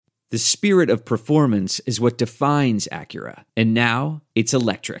The spirit of performance is what defines Acura, and now it's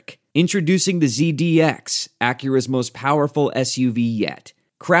electric. Introducing the ZDX, Acura's most powerful SUV yet.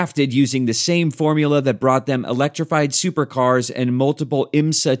 Crafted using the same formula that brought them electrified supercars and multiple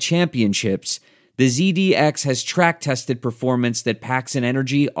IMSA championships, the ZDX has track-tested performance that packs an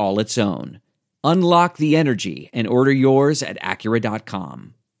energy all its own. Unlock the energy and order yours at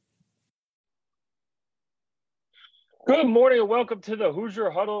Acura.com. Good morning and welcome to the Hoosier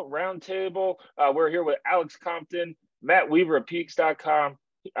Huddle Roundtable. We're here with Alex Compton, Matt Weaver at Peaks.com,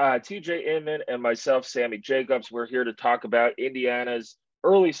 TJ Inman, and myself, Sammy Jacobs. We're here to talk about Indiana's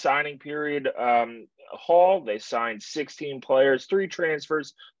early signing period haul. They signed 16 players, 3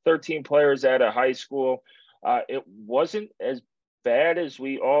 transfers, 13 players out of high school. It wasn't as bad as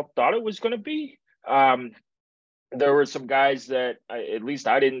we all thought it was going to be. There were some guys that at least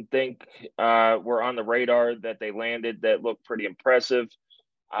I didn't think were on the radar that they landed that looked pretty impressive.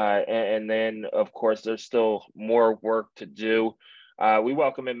 And then, of course, there's still more work to do. We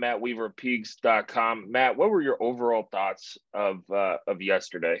welcome in Matt Weaver of Peaks.com. Matt, what were your overall thoughts of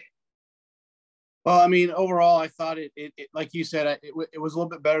yesterday? Well, I mean, overall, I thought it like you said, it was a little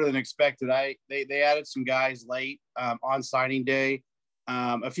bit better than expected. They added some guys late on signing day.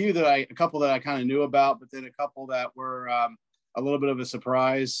 A couple that I kind of knew about, but then a couple that were a little bit of a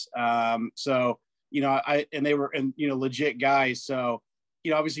surprise. So, they were legit guys. So,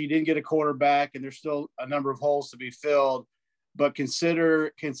 obviously you didn't get a quarterback and there's still a number of holes to be filled, but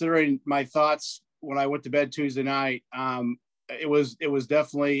considering my thoughts when I went to bed Tuesday night, it was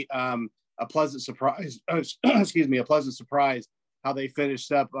definitely a pleasant surprise. A pleasant surprise how they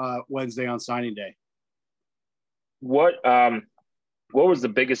finished up Wednesday on signing day. What was the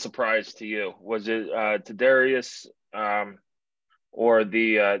biggest surprise to you? Was it Tadarius or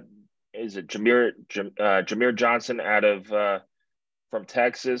is it Jameer Johnson out of from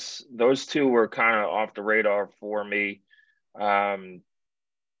Texas? Those two were kind of off the radar for me. Tadarius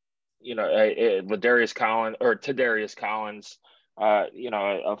Collins,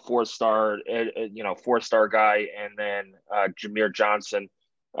 a four-star guy, and then Jameer Johnson,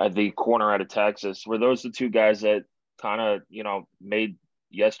 the corner out of Texas. Were those the two guys that kind of, made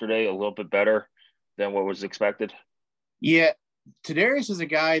yesterday a little bit better than what was expected? Yeah. Tadarius is a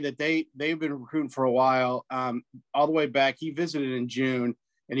guy that they've been recruiting for a while, all the way back. He visited in June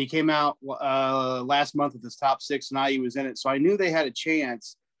and he came out last month with his top 6 and IU was in it. So I knew they had a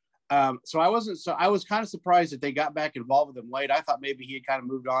chance. I was kind of surprised that they got back involved with him late. I thought maybe he had kind of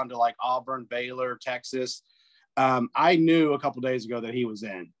moved on to like Auburn, Baylor, Texas. I knew a couple days ago that he was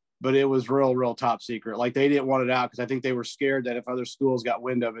in, but it was real top secret. Like they didn't want it out because I think they were scared that if other schools got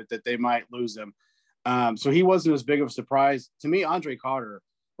wind of it, that they might lose him. So he wasn't as big of a surprise. To me, Andre Carter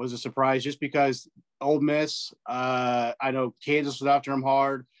was a surprise just because Ole Miss, I know Kansas was after him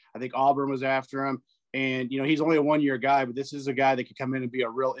hard. I think Auburn was after him. And, he's only a 1-year guy, but this is a guy that could come in and be a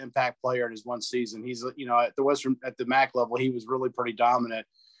real impact player in his one season. He's, at the MAC level, he was really pretty dominant.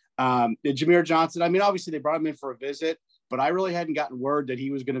 Jameer Johnson, I mean, obviously they brought him in for a visit, but I really hadn't gotten word that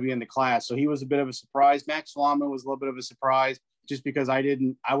he was going to be in the class. So he was a bit of a surprise. Max Lama was a little bit of a surprise just because I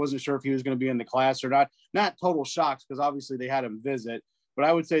wasn't sure if he was going to be in the class or not. Not total shocks because obviously they had him visit, but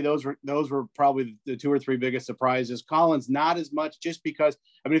I would say those were probably the 2 or 3 biggest surprises. Collins, not as much just because,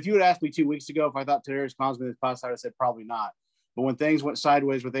 I mean, if you had asked me 2 weeks ago if I thought Tadarius Collins was in this class, I would have said probably not. But when things went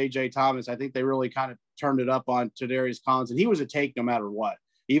sideways with A.J. Thomas, I think they really kind of turned it up on Tadarius Collins, and he was a take no matter what.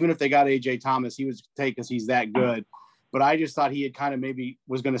 Even if they got A.J. Thomas, he was a take because he's that good. But I just thought he had kind of maybe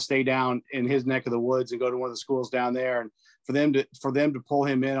was going to stay down in his neck of the woods and go to one of the schools down there. And for them to pull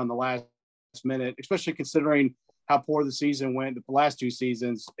him in on the last minute, especially considering how poor the season went the last 2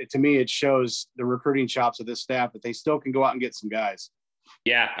 seasons, to me, it shows the recruiting chops of this staff that they still can go out and get some guys.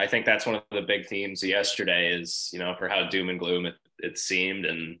 Yeah, I think that's one of the big themes yesterday is, for how doom and gloom it seemed.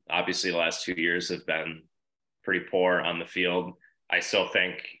 And obviously the last 2 years have been pretty poor on the field. I still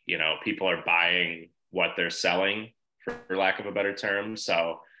think, people are buying what they're selling, for lack of a better term.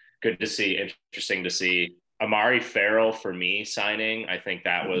 So good to see, interesting to see. Amari Farrell, for me, signing, I think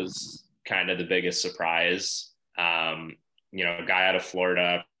that was kind of the biggest surprise. A guy out of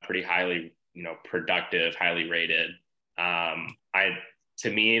Florida, pretty highly, productive, highly rated. To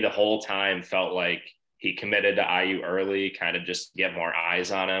me, the whole time felt like he committed to IU early, kind of just get more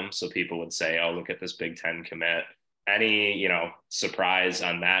eyes on him. So people would say, oh, look at this Big Ten commit. Any, surprise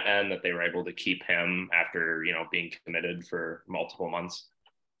on that end that they were able to keep him after, being committed for multiple months?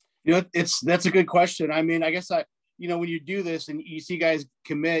 That's a good question. I mean, I guess when you do this and you see guys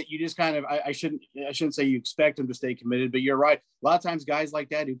commit, you just kind of, I shouldn't say you expect them to stay committed, but you're right. A lot of times guys like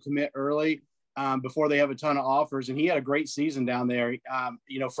that who commit early, before they have a ton of offers. And he had a great season down there,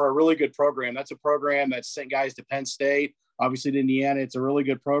 for a really good program. That's a program that's sent guys to Penn State, obviously to Indiana. It's a really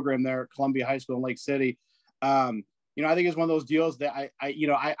good program there at Columbia High School in Lake City. I think it's one of those deals that I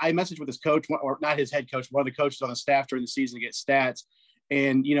messaged with his coach, or not his head coach, one of the coaches on the staff during the season to get stats.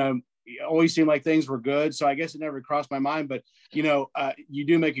 And, it always seemed like things were good. So I guess it never crossed my mind, but, you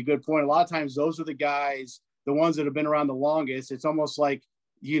do make a good point. A lot of times those are the guys, the ones that have been around the longest. It's almost like,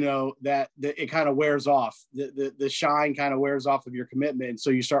 that it kind of wears off. The shine kind of wears off of your commitment. And so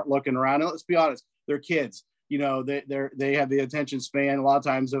you start looking around, and let's be honest, they're kids. They have the attention span a lot of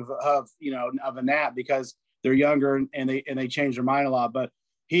times of a gnat because they're younger and they change their mind a lot. But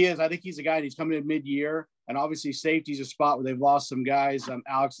I think he's a guy, and he's coming in mid-year, and obviously safety's a spot where they've lost some guys,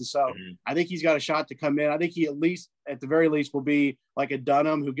 Alex. And so I think he's got a shot to come in. I think he at the very least will be like a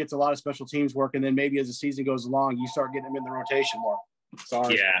Dunham who gets a lot of special teams work. And then maybe as the season goes along, you start getting him in the rotation more.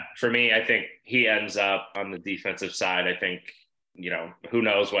 Sorry. Yeah. For me, I think he ends up on the defensive side. I think, who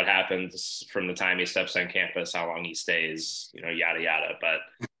knows what happens from the time he steps on campus, how long he stays, yada, yada. But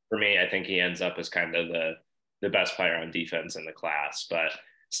for me, I think he ends up as kind of the best player on defense in the class. But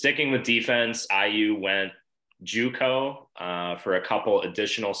sticking with defense, IU went JUCO for a couple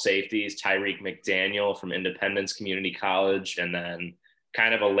additional safeties, Tyreek McDaniel from Independence Community College, and then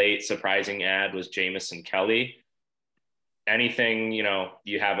kind of a late surprising ad was Jamison Kelly. Anything,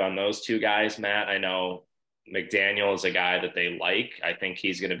 you have on those two guys, Matt? I know McDaniel is a guy that they like. I think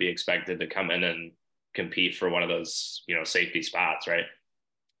he's going to be expected to come in and compete for one of those, safety spots, right?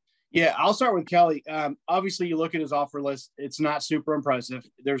 Yeah, I'll start with Kelly. Obviously, you look at his offer list. It's not super impressive.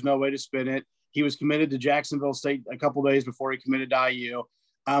 There's no way to spin it. He was committed to Jacksonville State a couple days before he committed to IU.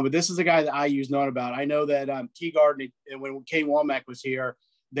 But this is a guy that IU's known about. I know that Teagard, and when Kane Womack was here,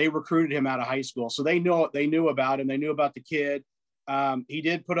 they recruited him out of high school. So they knew about him. They knew about the kid. He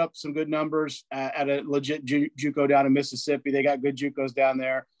did put up some good numbers at a legit JUCO down in Mississippi. They got good JUCOs down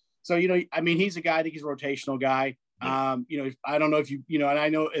there. So, he's a guy, I think he's a rotational guy. I don't know if and I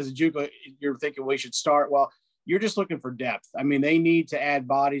know as a JUCO, you're thinking we should start. Well, you're just looking for depth. They need to add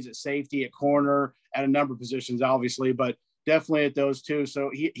bodies at safety, at corner, at a number of positions, obviously, but definitely at those two.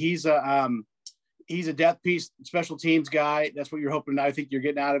 So he's a depth piece, special teams guy. That's what you're hoping. I think you're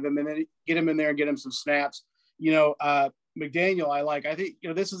getting out of him, and then get him in there and get him some snaps. McDaniel, I like. I think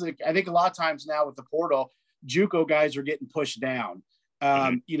this is. I think a lot of times now with the portal, JUCO guys are getting pushed down.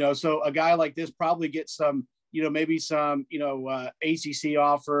 So a guy like this probably gets some. Maybe some, ACC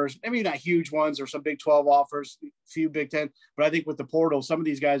offers, maybe not huge ones, or some Big 12 offers, a few Big 10. But I think with the portal, some of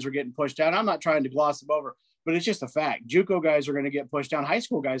these guys are getting pushed down. I'm not trying to gloss them over, but it's just a fact. JUCO guys are going to get pushed down. High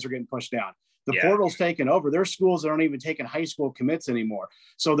school guys are getting pushed down. The portal's taken over. There's schools that aren't even taking high school commits anymore.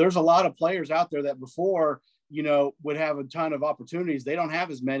 So there's a lot of players out there that before, would have a ton of opportunities. They don't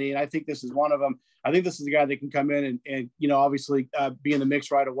have as many. And I think this is one of them. I think this is a guy that can come in and obviously be in the mix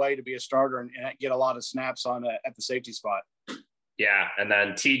right away to be a starter and get a lot of snaps on at the safety spot. Yeah. And then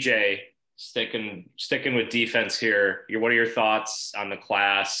TJ, sticking with defense here, what are your thoughts on the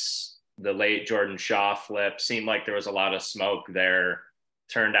class? The late Jordan Shaw flip seemed like there was a lot of smoke there,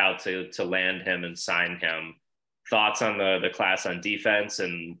 turned out to land him and sign him. Thoughts on the class on defense,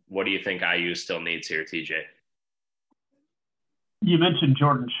 and what do you think IU still needs here, TJ? You mentioned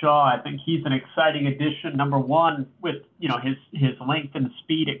Jordan Shaw. I think he's an exciting addition. Number one, with his length and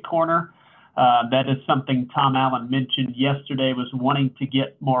speed at corner. That is something Tom Allen mentioned yesterday, was wanting to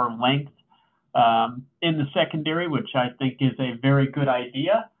get more length in the secondary, which I think is a very good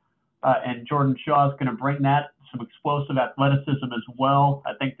idea. And Jordan Shaw is going to bring that, some explosive athleticism as well.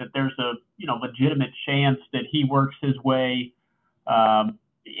 I think that there's a legitimate chance that he works his way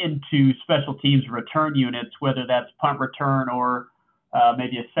into special teams return units, whether that's punt return or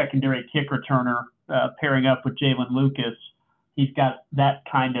maybe a secondary kick returner pairing up with Jalen Lucas. He's got that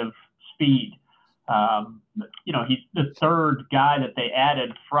kind of speed. He's the third guy that they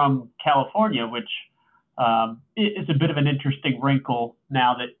added from California, which is a bit of an interesting wrinkle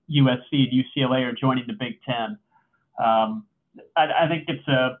now that USC and UCLA are joining the Big Ten. I think it's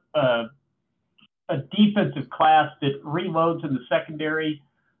a defensive class that reloads in the secondary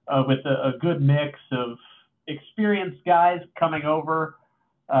with a good mix of experienced guys coming over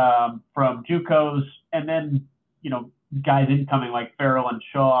from JUCOs, and then guys incoming like Farrell and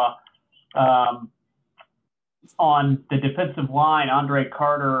Shaw. On the defensive line, Andre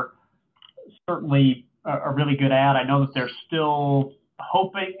Carter, certainly a really good ad. I know that they're still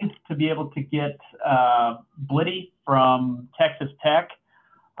hoping to be able to get Blitty from Texas Tech.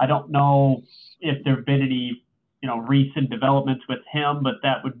 I don't know if there have been any, recent developments with him, but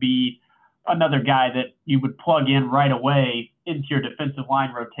that would be another guy that you would plug in right away into your defensive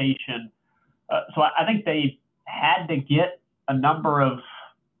line rotation. So I think they had to get a number of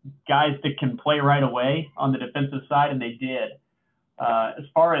guys that can play right away on the defensive side, and they did. As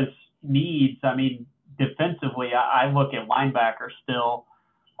far as needs, I mean, defensively, I look at linebackers still.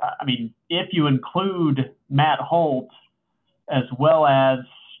 I mean, if you include Matt Holt as well as,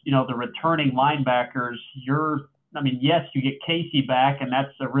 the returning linebackers, yes, you get Casey back, and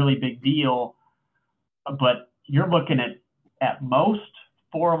that's a really big deal, but you're looking at most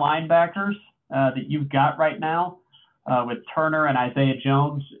 4 linebackers that you've got right now with Turner and Isaiah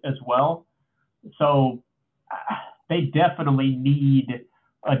Jones as well. So they definitely need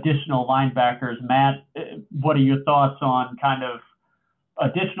additional linebackers. Matt, what are your thoughts on kind of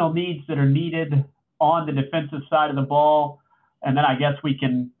additional needs that are needed on the defensive side of the ball? And then I guess we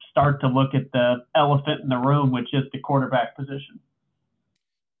can start to look at the elephant in the room, which is the quarterback position.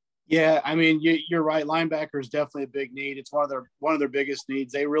 Yeah, I mean, you're right. Linebacker is definitely a big need. It's one of their biggest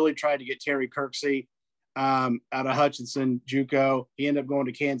needs. They really tried to get Terry Kirksey out of Hutchinson JUCO. He ended up going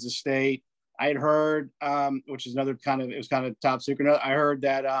to Kansas State. I had heard, which is another it was kind of top secret. I heard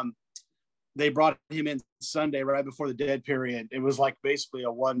that they brought him in Sunday right before the dead period. It was like basically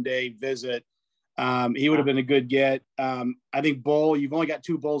a one-day visit. He would have been a good get. I think Bull, you've only got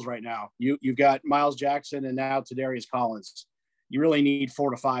 2 Bulls right now. You've got Miles Jackson and now Tadarius Collins. You really need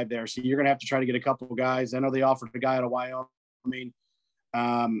 4 to 5 there. So you're going to have to try to get a couple of guys. I know they offered a guy out of Wyoming.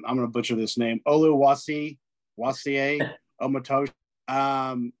 I'm going to butcher this name. Wasie Omotoshi.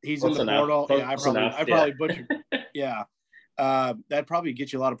 He's in the portal. Yeah, I probably butchered. Yeah. That'd probably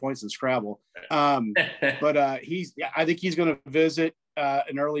get you a lot of points in Scrabble. But I think he's going to visit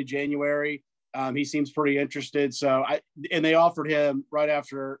in early January. He seems pretty interested. So and they offered him right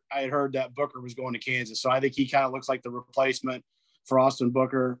after I had heard that Booker was going to Kansas. So I think he kind of looks like the replacement for Austin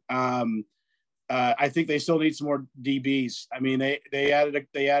Booker. I think they still need some more DBs. I mean, they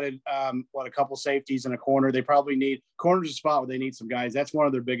added a couple safeties and a corner. They probably need corners a spot where they need some guys. That's one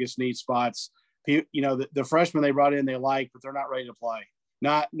of their biggest need spots. The freshmen they brought in, they like, but they're not ready to play.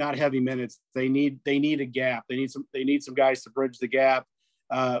 Not heavy minutes. They need a gap. They need some guys to bridge the gap.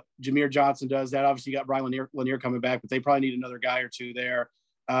 Jameer Johnson does that. Obviously, you got Brian Lanier coming back, but they probably need another guy or 2 there.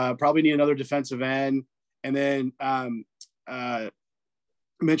 Probably need another defensive end. And then AJ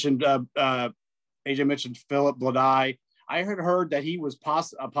mentioned Philip Bladai. I had heard that he was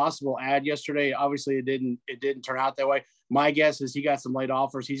a possible add yesterday. Obviously, it didn't turn out that way. My guess is he got some late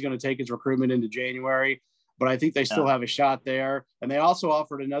offers. He's going to take his recruitment into January, but I think they still have a shot there. And they also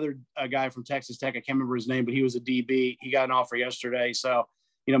offered another guy from Texas Tech. I can't remember his name, but he was a DB. He got an offer yesterday. So,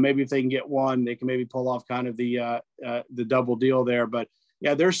 maybe if they can get one, they can maybe pull off kind of the double deal there. But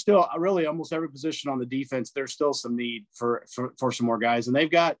yeah, there's still really almost every position on the defense. There's still some need for some more guys, and they've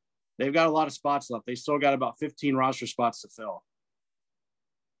got a lot of spots left. They still got about 15 roster spots to fill.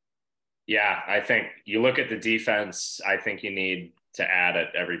 Yeah, I think you look at the defense, I think you need to add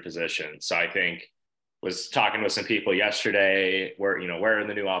at every position. So I think was talking with some people yesterday where are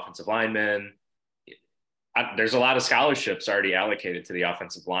the new offensive linemen? There's a lot of scholarships already allocated to the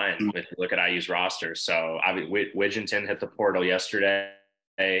offensive line if you look at IU's roster. So Widgeonton hit the portal yesterday.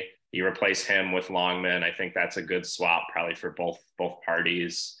 You replace him with Longman. I think that's a good swap probably for both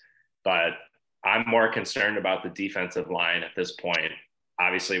parties. But I'm more concerned about the defensive line at this point.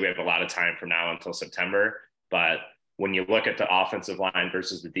 Obviously, we have a lot of time from now until September. But when you look at the offensive line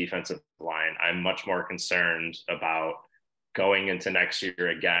versus the defensive line, I'm much more concerned about going into next year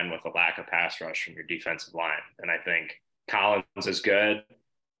again with a lack of pass rush from your defensive line. And I think Collins is good.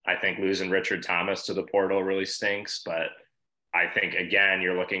 I think losing Richard Thomas to the portal really stinks. But I think, again,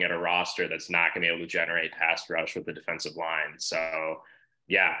 you're looking at a roster that's not going to be able to generate pass rush with the defensive line. So,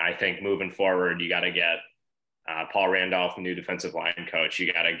 yeah, I think moving forward, you got to get Paul Randolph, the new defensive line coach.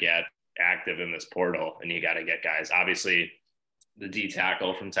 You got to get active in this portal, and you got to get guys. Obviously, the D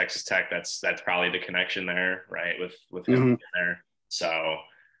tackle from Texas Tech, that's probably the connection there, right? With him in there. So,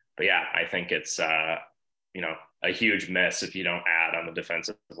 but yeah, I think it's, a huge miss if you don't add on the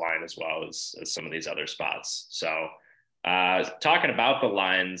defensive line as well as some of these other spots. So, talking about the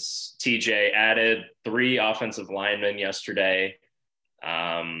lines, TJ added 3 offensive linemen yesterday.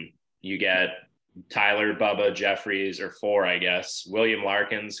 You get Tyler Bubba Jeffries, or 4, I guess. William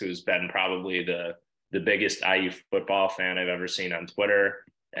Larkins, who's been probably the biggest IU football fan I've ever seen on Twitter.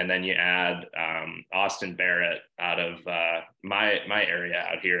 And then you add Austin Barrett out of my area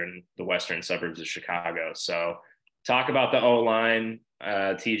out here in the western suburbs of Chicago. So talk about the O-line,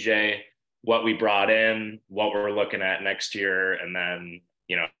 TJ, what we brought in, what we're looking at next year, and then,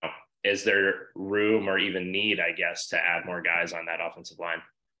 is there room or even need, I guess, to add more guys on that offensive line?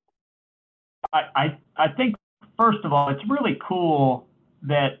 I think, first of all, it's really cool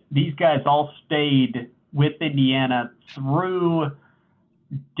that these guys all stayed with Indiana through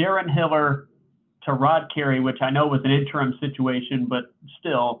Darren Hiller to Rod Carey, which I know was an interim situation, but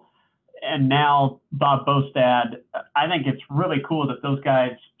still, and now Bob Bostad. I think it's really cool that those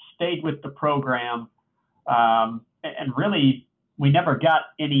guys stayed with the program. And really, we never got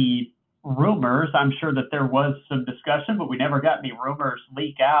any rumors. I'm sure that there was some discussion, but we never got any rumors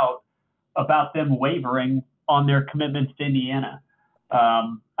leak out about them wavering on their commitments to Indiana.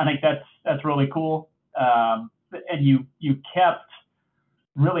 I think that's really cool. And you kept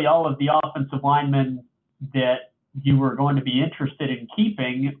really all of the offensive linemen that you were going to be interested in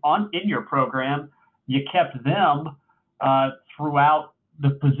keeping in your program. You kept them throughout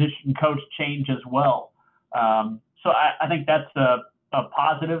the position coach change as well. So I think that's a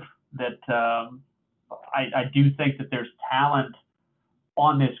positive that I do think that there's talent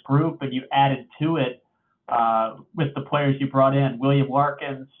on this group, and you added to it with the players you brought in. William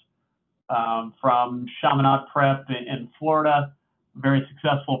Larkins from Chaminade Prep in Florida, very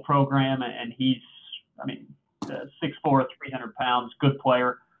successful program, and he's, 6'4", 300 pounds, good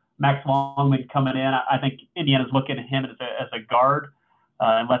player. Max Longman coming in. I think Indiana's looking at him as a guard.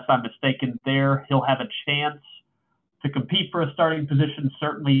 Unless I'm mistaken there, he'll have a chance to compete for a starting position,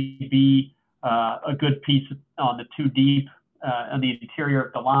 certainly be a good piece on the two deep on the interior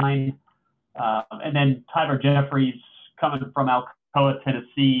of the line. And then Tyler Jeffries coming from Alcoa,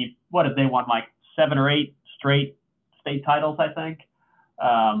 Tennessee. What did they won, like 7 or 8 straight state titles, I think.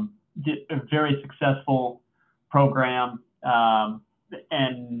 Did a very successful program.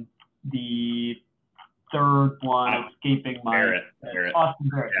 And the third one, escaping my Barrett. Austin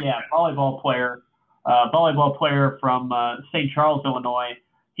Barrett, volleyball player from St. Charles, Illinois.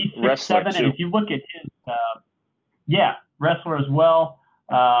 He's 6'7", and if you look at his, wrestler as well.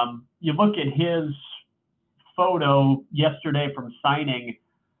 You look at his photo yesterday from signing.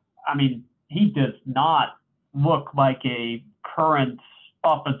 He does not look like a current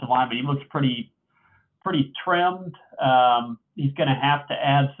offensive lineman. He looks pretty trimmed. He's going to have to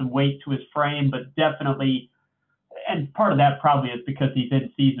add some weight to his frame, but definitely, and part of that probably is because he's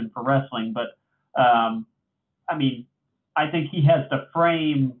in season for wrestling, but I think he has the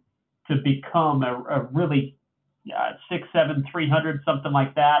frame to become a really 6'7", 300, something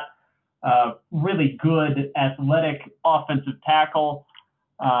like that. Really good athletic offensive tackle.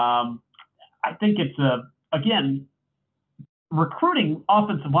 I think it's again, recruiting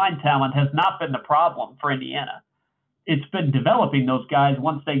offensive line talent has not been the problem for Indiana. It's been developing those guys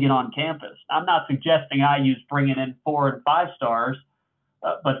once they get on campus. I'm not suggesting IU's bringing in 4 and 5 stars,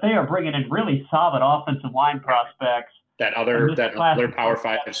 but they are bringing in really solid offensive line prospects. That other Power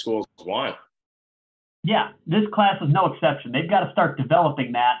 5 schools want. Yeah, this class is no exception. They've got to start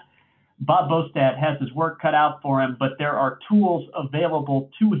developing that. Bob Bostad has his work cut out for him, but there are tools available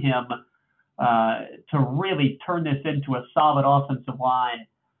to him to really turn this into a solid offensive line.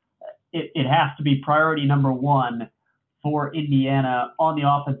 It has to be priority number one for Indiana on the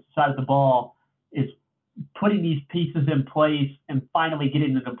offensive side of the ball, is putting these pieces in place and finally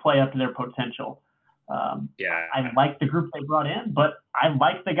getting them to play up to their potential. I like the group they brought in, but I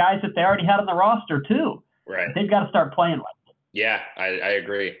like the guys that they already had on the roster too. Right. They've got to start playing like it. Yeah, I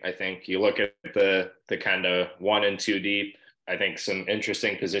agree. I think you look at the kind of 1 and 2 deep, I think some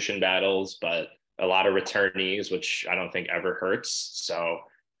interesting position battles, but a lot of returnees, which I don't think ever hurts. So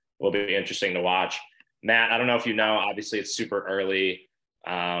will be interesting to watch. Matt, I don't know if you know, obviously it's super early.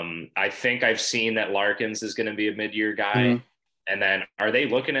 I think I've seen that Larkins is going to be a mid-year guy. Mm-hmm. And then are they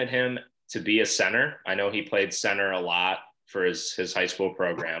looking at him to be a center? I know he played center a lot for his high school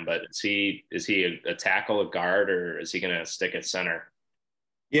program, but is he a tackle, a guard, or is he going to stick at center?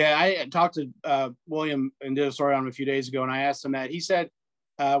 Yeah, I talked to William and did a story on him a few days ago, and I asked him that. He said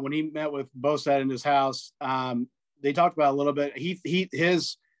when he met with Bostad in his house, they talked about a little bit.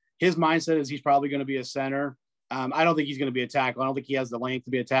 His mindset is he's probably going to be a center. I don't think he's going to be a tackle. I don't think he has the length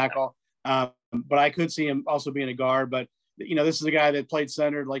to be a tackle. But I could see him also being a guard. But this is a guy that played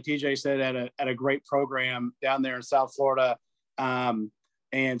center, like TJ said, at a great program down there in South Florida.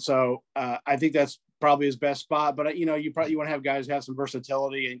 And so I think that's probably his best spot. But you want to have guys who have some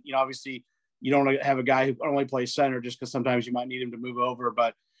versatility, and obviously you don't want to have a guy who only plays center just because sometimes you might need him to move over.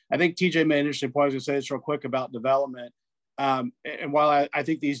 But I think TJ made an interesting point. I was going to say this real quick about development. And while I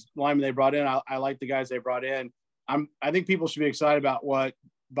think these linemen they brought in, I like the guys they brought in. I think people should be excited about what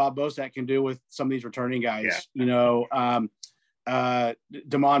Bob Bostad can do with some of these returning guys. Yeah.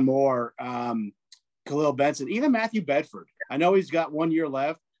 Damon Moore, Khalil Benson, even Matthew Bedford. I know he's got 1 year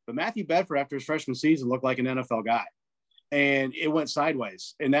left, but Matthew Bedford after his freshman season looked like an NFL guy. and it went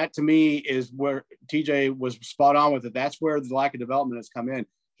sideways. And that to me is where TJ was spot on with it. That's where the lack of development has come in.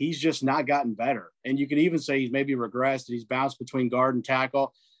 He's just not gotten better. And you can even say he's maybe regressed and he's bounced between guard and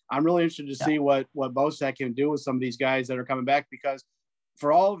tackle. I'm really interested to see what Bosec can do with some of these guys that are coming back, because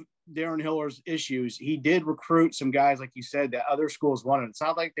for all of Darren Hiller's issues, he did recruit some guys, like you said, that other schools wanted. It's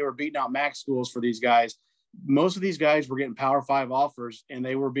not like they were beating out MAC schools for these guys. Most of these guys were getting Power 5 offers and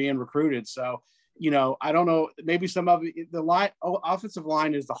they were being recruited. So, I don't know, maybe some of it, the line, offensive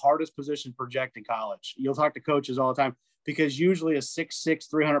line is the hardest position to project in college. You'll talk to coaches all the time, because usually a 6'6",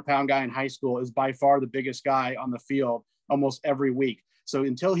 300-pound guy in high school is by far the biggest guy on the field almost every week. So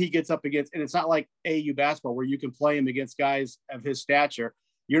until he gets up against, and it's not like AAU basketball where you can play him against guys of his stature,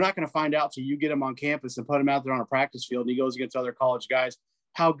 you're not going to find out till you get him on campus and put him out there on a practice field and he goes against other college guys.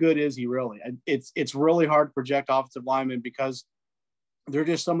 How good is he really? It's really hard to project offensive linemen because they're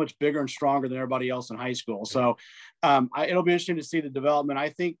just so much bigger and stronger than everybody else in high school. So it'll be interesting to see the development. I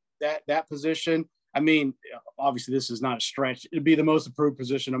think that position, I mean, obviously this is not a stretch. It'd be the most improved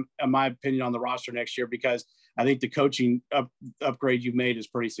position, in my opinion, on the roster next year, because I think the coaching upgrade you've made is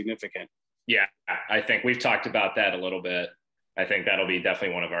pretty significant. Yeah, I think we've talked about that a little bit. I think that'll be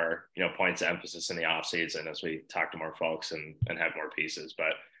definitely one of our, points of emphasis in the offseason as we talk to more folks and have more pieces.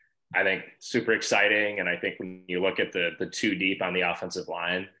 But I think super exciting. And I think when you look at the two deep on the offensive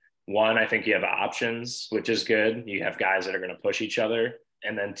line, one, I think you have options, which is good. You have guys that are going to push each other.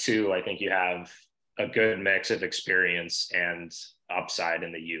 And then two, I think you have a good mix of experience and upside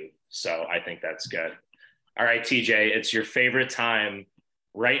in the youth. So I think that's good. All right, TJ, it's your favorite time.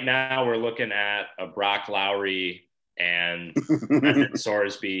 Right now we're looking at a Brock Lowry and Brendan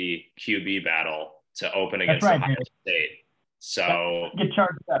Sorsby QB battle to open against Ohio State. So get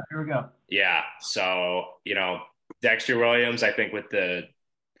charged up. Here we go. Yeah. So, Dexter Williams, I think with the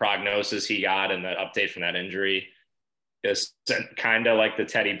prognosis he got and the update from that injury, is kind of like the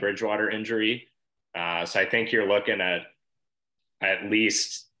Teddy Bridgewater injury. So I think you're looking at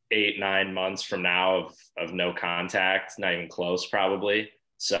least 8-9 months from now of no contact, not even close probably.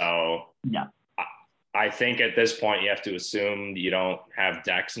 So yeah, I think at this point you have to assume you don't have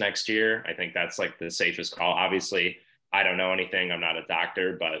Dex next year. I think that's like the safest call. Obviously, I don't know anything. I'm not a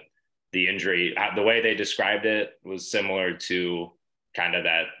doctor, but the injury, the way they described it was similar to kind of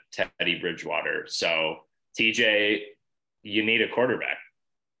that Teddy Bridgewater. So TJ, you need a quarterback.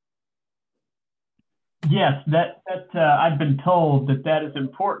 Yes, that I've been told that is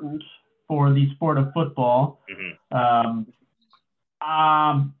important for the sport of football. Mm-hmm.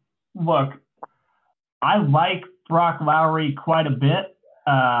 Look, I like Brock Lowry quite a bit.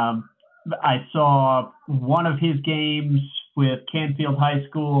 I saw one of his games with Canfield High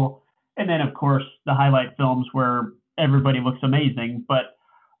School, and then, of course, the highlight films where everybody looks amazing. But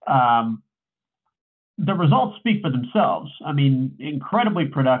the results speak for themselves. I mean, incredibly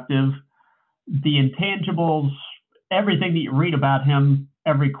productive. The intangibles, everything that you read about him,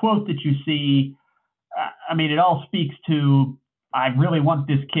 every quote that you see, I mean, it all speaks to, I really want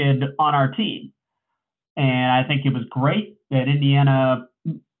this kid on our team. And I think it was great that Indiana,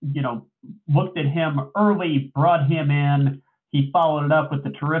 looked at him early, brought him in. He followed it up with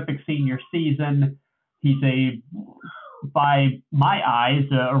a terrific senior season. He's by my eyes,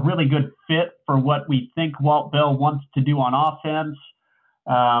 a really good fit for what we think Walt Bell wants to do on offense.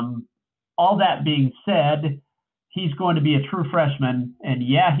 All that being said, he's going to be a true freshman. And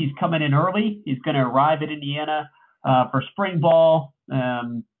yeah, he's coming in early. He's going to arrive at Indiana for spring ball.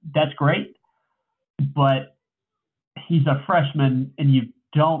 That's great. But he's a freshman, and you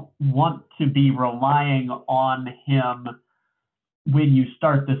don't want to be relying on him when you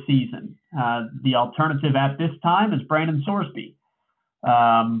start the season. The alternative at this time is Brandon Sorsby,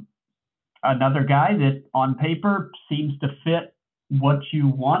 another guy that on paper seems to fit what you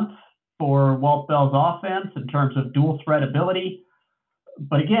want for Walt Bell's offense in terms of dual threat ability.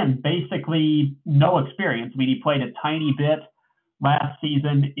 But again, basically no experience. I mean, he played a tiny bit last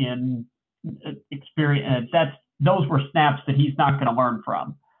season in experience. Those were snaps that he's not going to learn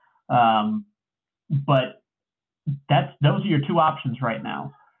from. But those are your two options right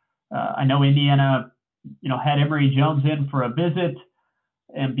now. I know Indiana, had Emory Jones in for a visit,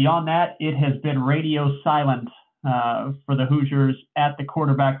 and beyond that, it has been radio silent for the Hoosiers at the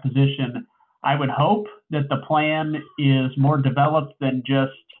quarterback position. I would hope that the plan is more developed than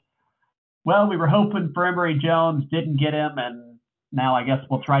just, well, we were hoping for Emory Jones, didn't get him, and now I guess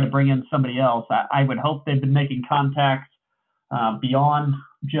we'll try to bring in somebody else. I would hope they've been making contacts beyond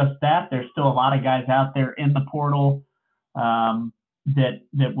just that. There's still a lot of guys out there in the portal that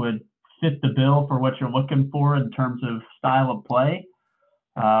would fit the bill for what you're looking for in terms of style of play.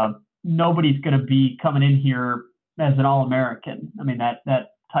 Nobody's going to be coming in here as an All-American. I mean, that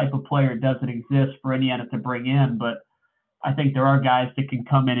type of player doesn't exist for Indiana to bring in, but I think there are guys that can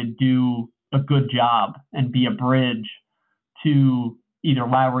come in and do a good job and be a bridge to either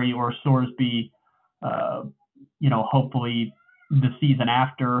Lowry or Sorsby, hopefully the season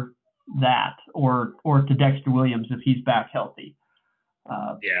after that, or to Dexter Williams if he's back healthy.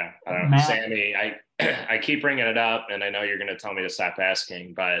 Matt, Sammy, I keep bringing it up, and I know you're going to tell me to stop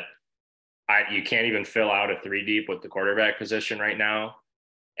asking, but you can't even fill out a 3 deep with the quarterback position right now.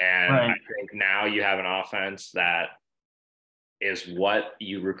 And right. I think now you have an offense that is what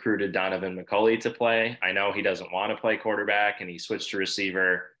you recruited Donovan McCulley to play. I know he doesn't want to play quarterback and he switched to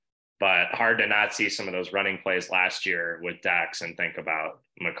receiver, but hard to not see some of those running plays last year with Dex and think about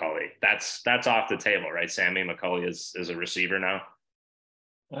McCulley. That's off the table, right, Sammy? McCulley is a receiver now?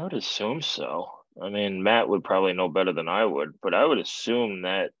 I would assume so. I mean, Matt would probably know better than I would, but I would assume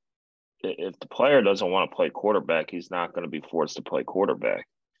that if the player doesn't want to play quarterback, he's not going to be forced to play quarterback.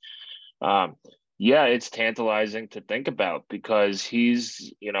 It's tantalizing to think about because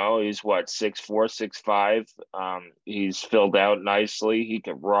he's what, 6'4", 6'5". He's filled out nicely. He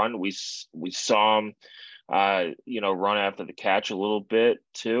can run. We saw him, run after the catch a little bit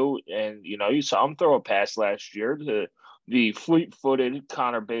too. And, you saw him throw a pass last year to the fleet-footed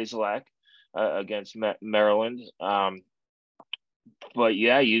Connor Bazelak against Maryland.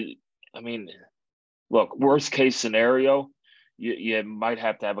 Look, worst case scenario, you might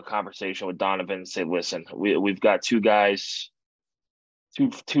have to have a conversation with Donovan and say, listen, we've got 2 guys,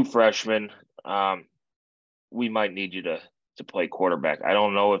 two freshmen. We might need you to play quarterback. I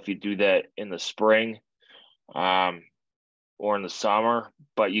don't know if you do that in the spring or in the summer,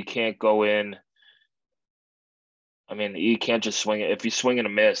 but you can't go in. I mean, you can't just swing it. If you swing and a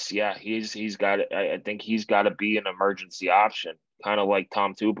miss, he's got it. I think he's got to be an emergency option, kind of like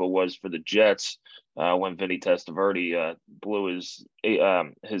Tom Tupa was for the Jets when Vinny Testaverde blew his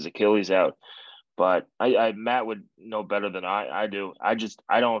Achilles out. But Matt would know better than I do.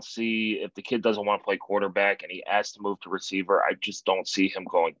 I don't see, if the kid doesn't want to play quarterback and he has to move to receiver, I just don't see him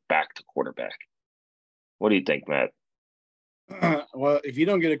going back to quarterback. What do you think, Matt? Well, if you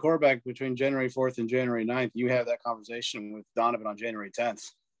don't get a quarterback between January 4th and January 9th, you have that conversation with Donovan on January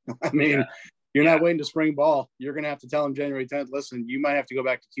 10th. I mean, you're not waiting to spring ball. You're going to have to tell him January 10th, listen, you might have to go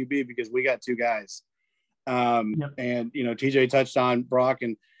back to QB because we got 2 guys. And, TJ touched on Brock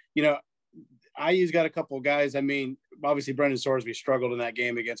and, IU's got a couple of guys. I mean, obviously Brendan Sorsby struggled in that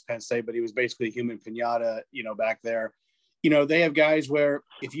game against Penn State, but he was basically a human pinata, back there. They have guys where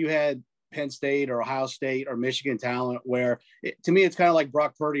if you had Penn State or Ohio State or Michigan talent, where to me, it's kind of like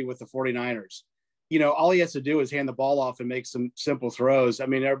Brock Purdy with the 49ers. All he has to do is hand the ball off and make some simple throws. I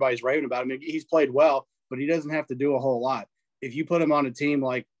mean, everybody's raving about him. He's played well, but he doesn't have to do a whole lot. If you put him on a team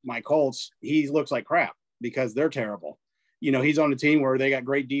like my Colts, he looks like crap because they're terrible. He's on a team where they got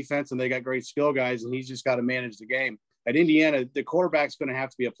great defense and they got great skill guys, and he's just got to manage the game. At Indiana, the quarterback's going to have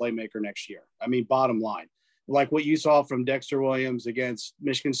to be a playmaker next year. I mean, bottom line, like what you saw from Dexter Williams against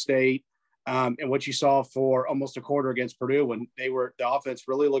Michigan State, and what you saw for almost a quarter against Purdue when the offense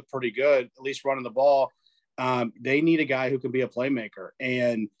really looked pretty good, at least running the ball. They need a guy who can be a playmaker.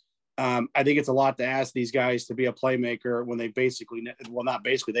 And I think it's a lot to ask these guys to be a playmaker when they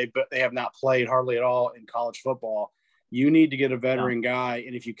they have not played hardly at all in college football. You need to get a veteran guy.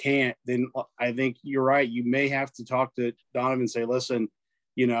 And if you can't, then I think you're right. You may have to talk to Donovan and say, listen,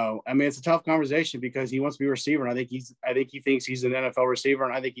 it's a tough conversation because he wants to be a receiver. And I think he thinks he's an NFL receiver.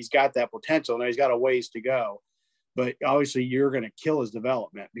 And I think he's got that potential. Now he's got a ways to go, but obviously you're going to kill his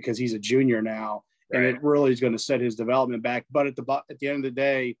development because he's a junior now. Right. And it really is going to set his development back. But at the end of the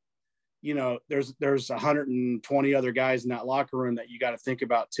day, there's 120 other guys in that locker room that you got to think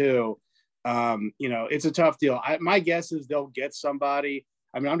about too. It's a tough deal. My guess is they'll get somebody.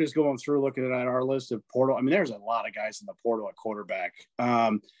 I mean, I'm just going through looking at our list of portal. I mean, there's a lot of guys in the portal at quarterback.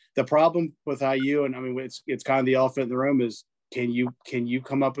 The problem with IU, and I mean, it's kind of the elephant in the room, is can you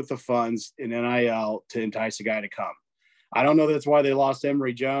come up with the funds in NIL to entice a guy to come? I don't know that's why they lost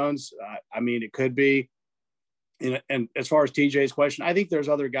Emory Jones. I mean, it could be. And as far as TJ's question, I think there's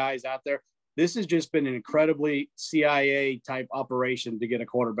other guys out there. This has just been an incredibly CIA type operation to get a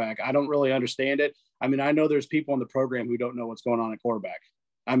quarterback. I don't really understand it. I mean, I know there's people in the program who don't know what's going on at quarterback.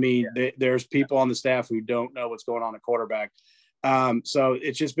 I mean, there's people on the staff who don't know what's going on at quarterback. So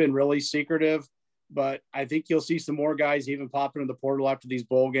it's just been really secretive, but I think you'll see some more guys even popping in the portal after these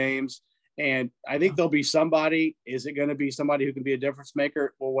bowl games. And I think there'll be somebody. Is it going to be somebody who can be a difference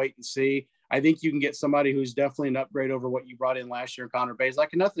maker? We'll wait and see. I think you can get somebody who's definitely an upgrade over what you brought in last year, Connor Bazelak.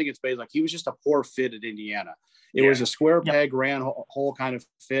 And nothing against Bazelak. He was just a poor fit at Indiana. It was a square peg, ran hole kind of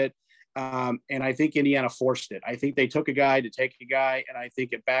fit. And I think Indiana forced it. I think they took a guy to take a guy, and I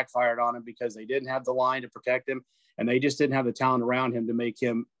think it backfired on him because they didn't have the line to protect him, and they just didn't have the talent around him to make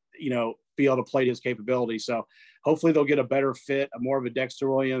him, be able to play his capability. So hopefully they'll get a better fit, more of a Dexter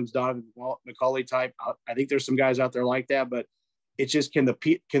Williams, Donovan McCulley type. I think there's some guys out there like that, but it's just can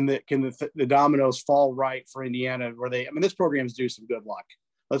the dominoes fall right for Indiana where this program's due some good luck.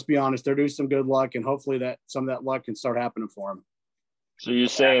 Let's be honest, they're due some good luck, and hopefully that some of that luck can start happening for them. So you're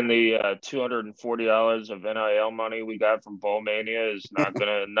saying the $240 of NIL money we got from Bowl Mania is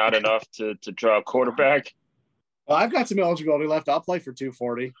not enough to draw a quarterback? Well, I've got some eligibility left. I'll play for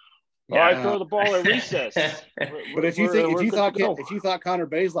 $240. Yeah. I throw the ball at recess. But if you thought Connor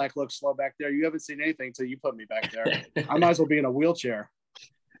Bazelak looked slow back there, you haven't seen anything until you put me back there. I might as well be in a wheelchair.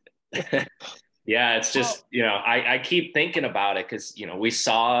 Yeah, it's just, I keep thinking about it because, we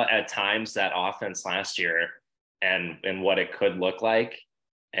saw at times that offense last year and what it could look like.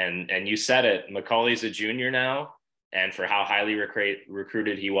 And you said it, McCulley's a junior now, and for how highly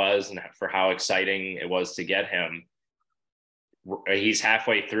recruited he was and for how exciting it was to get him, he's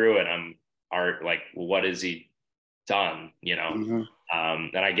halfway through and what has he done, Mm-hmm.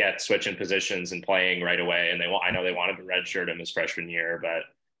 And I get switching positions and playing right away. And I know they wanted to redshirt him his freshman year, but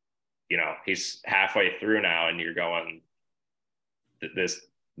he's halfway through now and you're going, this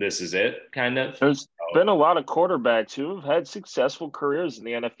is it kind of. There's been a lot of quarterbacks who have had successful careers in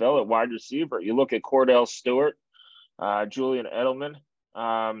the NFL at wide receiver. You look at Cordell Stewart, Julian Edelman,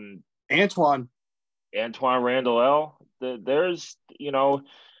 Antoine Randall L. There's,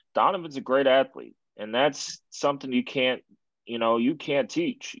 Donovan's a great athlete, and that's something you can't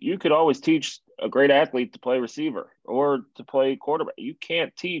teach. You could always teach a great athlete to play receiver or to play quarterback. You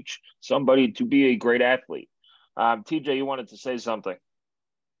can't teach somebody to be a great athlete. TJ, you wanted to say something.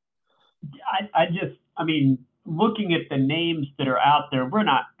 Looking at the names that are out there, we're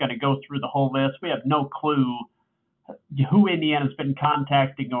not going to go through the whole list. We have no clue who Indiana's been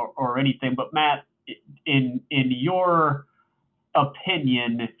contacting or anything. But Matt, in your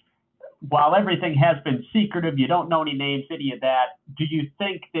opinion, while everything has been secretive, you don't know any names, any of that, do you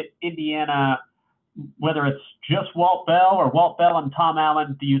think that Indiana, whether it's just Walt Bell and Tom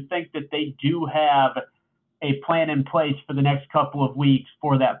Allen, do you think that they do have a plan in place for the next couple of weeks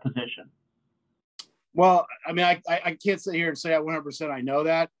for that position? Well, I can't sit here and say 100% I know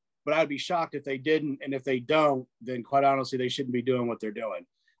that, but I'd be shocked if they didn't. And if they don't, then quite honestly, they shouldn't be doing what they're doing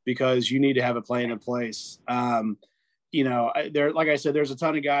because you need to have a plan in place. Like I said, there's a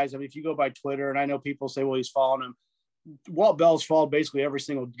ton of guys. If you go by Twitter, and I know people say, well, he's following him. Walt Bell's followed basically every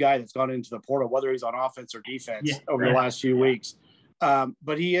single guy that's gone into the portal, whether he's on offense or defense over the last few weeks.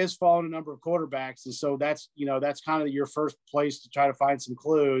 But he is following a number of quarterbacks. And so that's kind of your first place to try to find some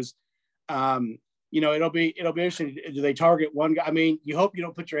clues. It'll be interesting. Do they target one guy? You hope you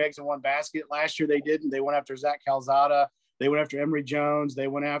don't put your eggs in one basket. Last year they didn't. They went after Zach Calzada. They went after Emory Jones. They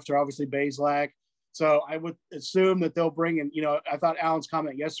went after, obviously, Bazelak. So I would assume that they'll bring in, I thought Allen's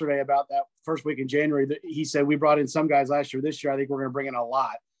comment yesterday about that first week in January, that he said, we brought in some guys last year. This year, I think we're going to bring in a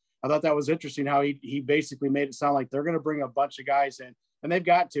lot. I thought that was interesting how he basically made it sound like they're going to bring a bunch of guys in, and they've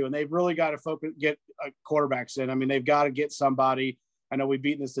got to, and they've really got to get quarterbacks in. They've got to get somebody. I know we've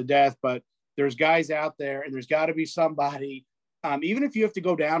beaten this to death, but there's guys out there, and there's got to be somebody. Even if you have to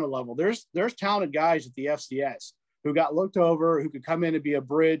go down a level, there's talented guys at the FCS who got looked over, who could come in and be a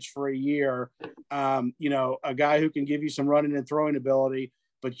bridge for a year. A guy who can give you some running and throwing ability,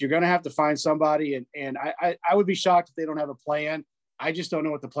 but you're going to have to find somebody. And I would be shocked if they don't have a plan. I just don't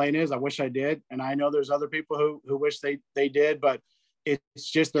know what the plan is. I wish I did. And I know there's other people who wish they did, but it's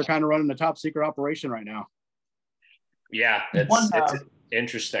just, they're kind of running a top secret operation right now. Yeah. It's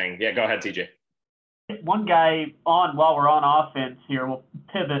interesting. Yeah. Go ahead, TJ. One guy while we're on offense here, we'll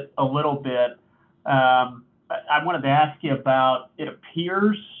pivot a little bit. I wanted to ask you about, it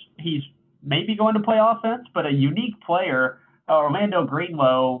appears he's maybe going to play offense, but a unique player, Orlando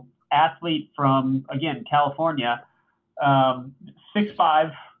Greenlow, athlete from, again, California, 6'5",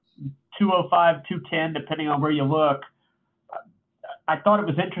 205, 210, depending on where you look. I thought it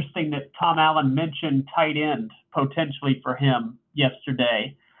was interesting that Tom Allen mentioned tight end potentially for him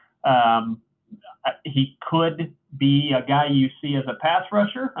yesterday. He could be a guy you see as a pass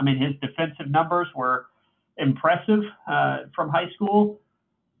rusher. His defensive numbers were impressive from high school.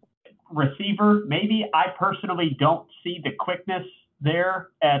 Receiver, maybe. I personally don't see the quickness there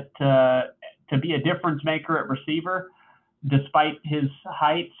to be a difference maker at receiver, despite his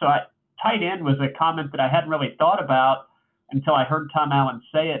height. So tight end was a comment that I hadn't really thought about until I heard Tom Allen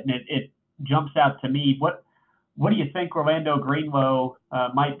say it, and it jumps out to me. What do you think Orlando Greenlow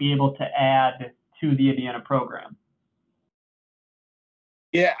might be able to add to the Indiana program?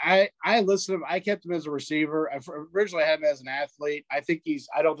 Yeah, I listed him. I kept him as a receiver. I originally had him as an athlete. I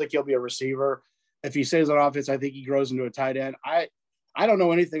don't think he'll be a receiver. If he stays on offense, I think he grows into a tight end. I don't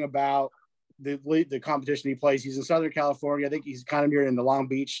know anything about the competition he plays. He's in Southern California. I think he's kind of near in the Long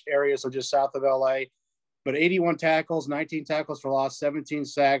Beach area, so just south of LA. But 81 tackles, 19 tackles for loss, 17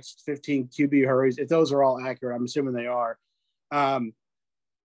 sacks, 15 QB hurries. If those are all accurate, I'm assuming they are.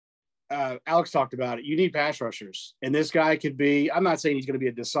 Alex talked about it. You need pass rushers. And this guy could be, I'm not saying he's going to be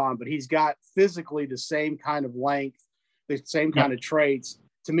a Deshaun, but he's got physically the same kind of length, the same kind of traits.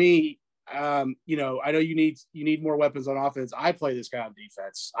 To me, I know you need more weapons on offense. I play this guy on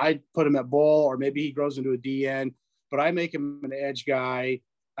defense. I put him at bull, or maybe he grows into a DN, but I make him an edge guy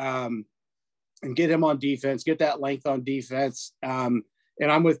and get him on defense, get that length on defense. And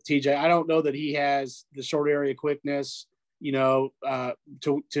I'm with TJ. I don't know that he has the short area quickness, to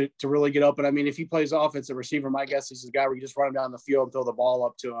really get open. I mean, if he plays offensive receiver, my guess is the guy where you just run him down the field and throw the ball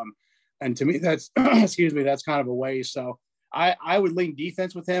up to him. And to me, that's, that's kind of a waste. So I would lean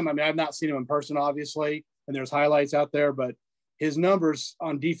defense with him. I mean, I've not seen him in person, obviously, and there's highlights out there, but his numbers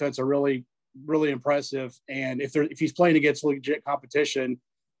on defense are really, really impressive. And if he's playing against legit competition,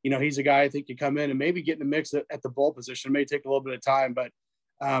 he's a guy I think could come in and maybe get in the mix at the bull position. It may take a little bit of time, but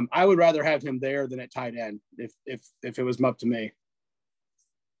I would rather have him there than at tight end if it was up to me.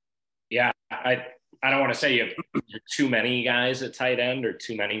 Yeah, I don't want to say you have too many guys at tight end or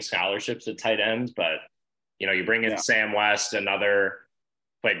too many scholarships at tight end, but you bring in Sam West, another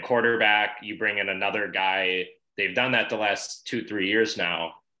played quarterback. You bring in another guy. They've done that the last 2-3 years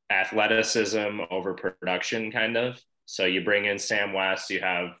now. Athleticism over production, kind of. So you bring in Sam West. You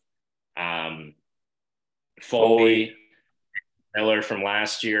have Foley, Miller from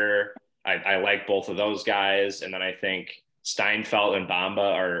last year. I like both of those guys. And then I think Steinfeld and Bamba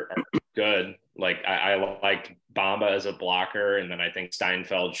are good. Like I liked Bamba as a blocker. And then I think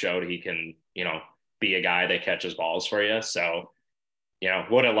Steinfeld showed he can, be a guy that catches balls for you. So,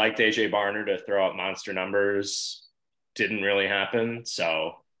 would have liked AJ Barner to throw up monster numbers. Didn't really happen.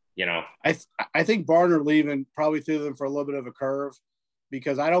 So, I think Barner leaving probably threw them for a little bit of a curve,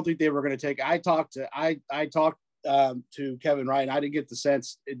 because I don't think they were going to take. I talked to Kevin Wright, and I didn't get the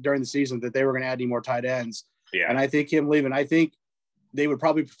sense during the season that they were going to add any more tight ends. Yeah. And I think him leaving, I think they would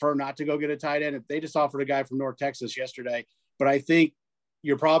probably prefer not to go get a tight end. If they just offered a guy from North Texas yesterday, but I think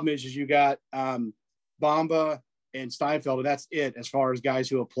your problem is you got Bamba and Steinfeld, and that's it as far as guys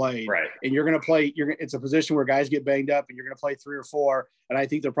who have played. Right. And you're going to play. It's a position where guys get banged up, and you're going to play 3 or 4. And I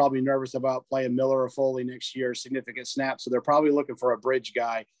think they're probably nervous about playing Miller or Foley next year, significant snaps. So they're probably looking for a bridge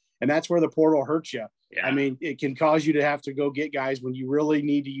guy, and that's where the portal hurts you. Yeah. I mean, it can cause you to have to go get guys when you really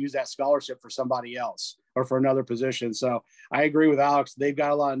need to use that scholarship for somebody else or for another position. So I agree with Alex. They've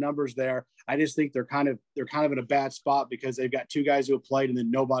got a lot of numbers there. I just think they're kind of in a bad spot because they've got 2 guys who have played and then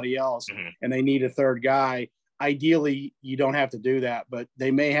nobody else, and they need a third guy. Ideally, you don't have to do that, but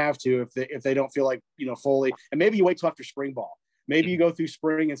they may have to if they don't feel like, Foley. And maybe you wait till after spring ball. Maybe you go through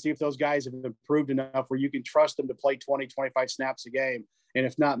spring and see if those guys have improved enough where you can trust them to play 20, 25 snaps a game. And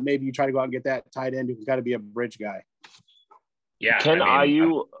if not, maybe you try to go out and get that tight end who can kind of be a bridge guy. Yeah. Can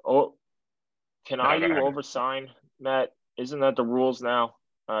IU oversign, Matt? Isn't that the rules now?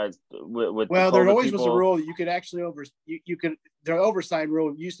 There always was a rule that you could actually the oversign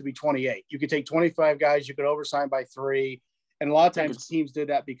rule used to be 28. You could take 25 guys, you could oversign by 3. And a lot of times teams did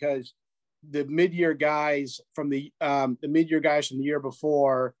that because the mid-year guys from the year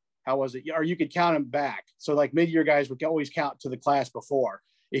before, how was it? Or you could count them back. So like mid-year guys would always count to the class before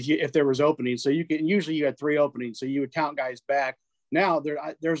if there was openings. So usually you had 3 openings, so you would count guys back. Now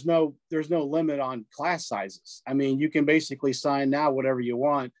there's no limit on class sizes. I mean, you can basically sign now whatever you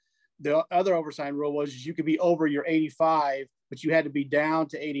want. The other oversign rule was you could be over your 85, but you had to be down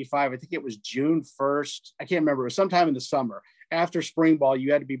to 85. I think it was June 1st. I can't remember. It was sometime in the summer. After spring ball,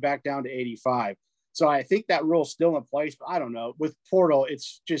 you had to be back down to 85. So I think that rule's still in place, but I don't know. With portal,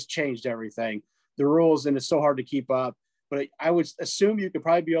 it's just changed everything. The rules, and it's so hard to keep up. But I would assume you could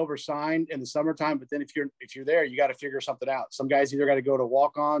probably be oversigned in the summertime. But then if you're there, you got to figure something out. Some guys either got to go to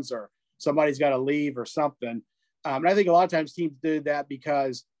walk-ons or somebody's got to leave or something. And I think a lot of times teams did that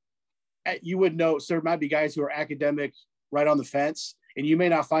because you would know. So there might be guys who are academic right on the fence, and you may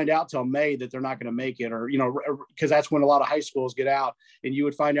not find out till May that they're not going to make it, or because that's when a lot of high schools get out, and you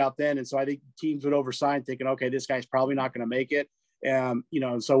would find out then. And so I think teams would oversign, thinking, okay, this guy's probably not going to make it, and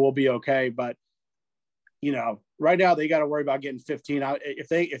so we'll be okay. But right now they got to worry about getting 15 out. If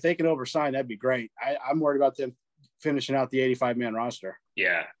they can oversign, that'd be great. I'm worried about them finishing out the 85-man roster.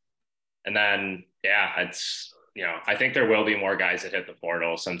 Yeah. And then, it's, I think there will be more guys that hit the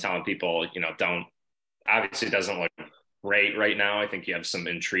portal. So I'm telling people, doesn't look great right now. I think you have some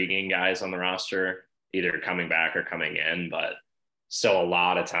intriguing guys on the roster, either coming back or coming in, but still a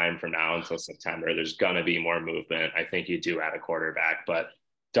lot of time from now until September. There's going to be more movement. I think you do add a quarterback, but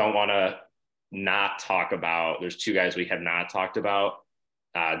don't want to not talk about, there's two guys we have not talked about.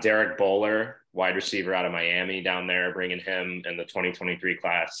 Derek Bowler, wide receiver out of Miami down there, bringing him in the 2023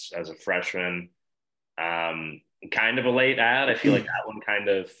 class as a freshman. Kind of a late ad. I feel like that one kind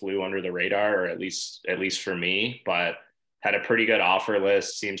of flew under the radar, or at least for me, but had a pretty good offer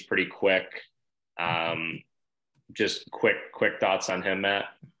list. Seems pretty quick. Just quick thoughts on him, Matt.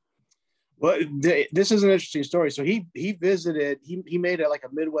 Well, this is an interesting story. So he visited, he made it like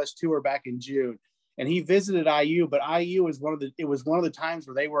a Midwest tour back in June, and he visited IU, but IU was one of the times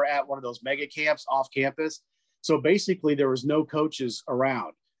where they were at one of those mega camps off campus. So basically there was no coaches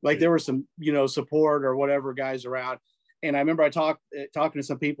around. Like there was some, support or whatever guys around. And I remember talking to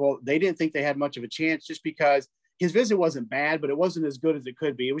some people, they didn't think they had much of a chance just because his visit wasn't bad, but it wasn't as good as it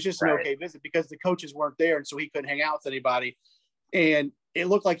could be. It was just an okay visit because the coaches weren't there. And so he couldn't hang out with anybody. And it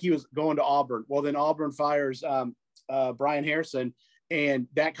looked like he was going to Auburn. Well, then Auburn fires Brian Harrison, and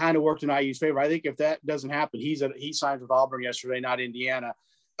that kind of worked in IU's favor. I think if that doesn't happen, he signed with Auburn yesterday, not Indiana.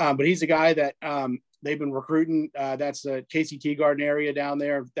 But he's a guy that they've been recruiting. That's the Casey Teagarden area down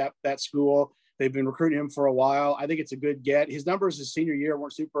there, that school. They've been recruiting him for a while. I think it's a good get. His numbers his senior year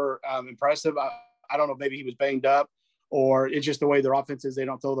weren't super impressive. I don't know, maybe he was banged up, or it's just the way their offense is. They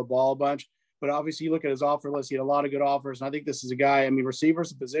don't throw the ball a bunch. But obviously, you look at his offer list, he had a lot of good offers. And I think this is a guy,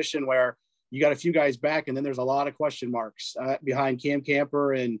 receiver's a position where you got a few guys back, and then there's a lot of question marks behind Cam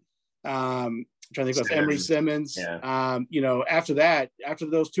Camper and I'm trying to think of Emory Simmons. Yeah. After that, after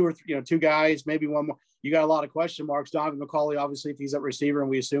those two guys, maybe one more, you got a lot of question marks. Donovan McCauley, obviously, if he's at receiver, and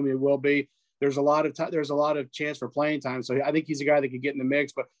we assume he will be, there's a lot of chance for playing time. So I think he's a guy that could get in the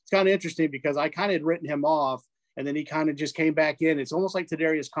mix. But it's kind of interesting because I kind of had written him off, and then he kind of just came back in. It's almost like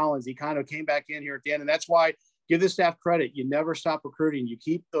Tadarius Collins. He kind of came back in here at the end. And that's why give the staff credit. You never stop recruiting. You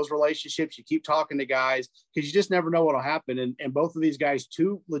keep those relationships. You keep talking to guys because you just never know what will happen. And both of these guys,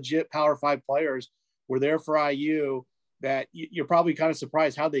 two legit Power 5 players, were there for IU that you're probably kind of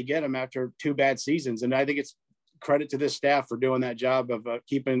surprised how they get them after two bad seasons. And I think it's credit to this staff for doing that job of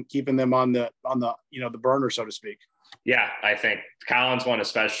keeping them on the the burner, so to speak. Yeah, I think Collins one,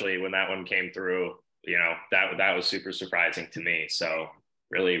 especially when that one came through, that was super surprising to me. So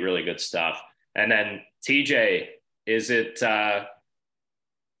really, really good stuff. And then TJ, is it,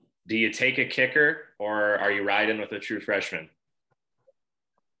 do you take a kicker or are you riding with a true freshman?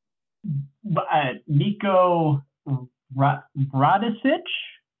 Nico Radicic,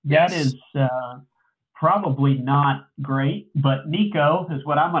 yes. That is probably not great, but Nico is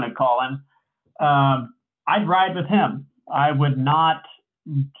what I'm going to call him. I'd ride with him. I would not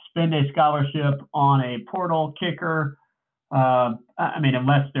spend a scholarship on a portal kicker.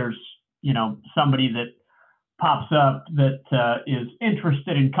 Unless there's, somebody that pops up that is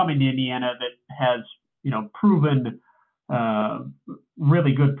interested in coming to Indiana that has, proven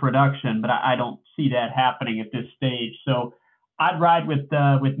really good production, but I don't see that happening at this stage. So I'd ride with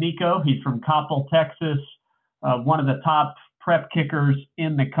Nico. He's from Coppell, Texas, one of the top prep kickers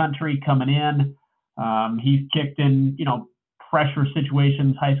in the country coming in. He's kicked in, pressure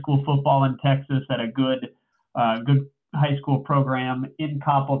situations, high school football in Texas at a good high school program in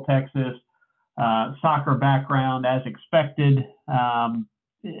Coppell, Texas. Soccer background as expected. I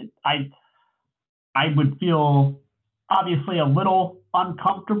would feel obviously a little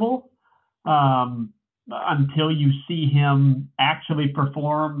uncomfortable until you see him actually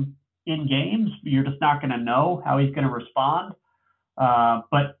perform in games. You're just not going to know how he's going to respond.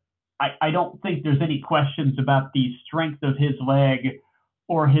 But I don't think there's any questions about the strength of his leg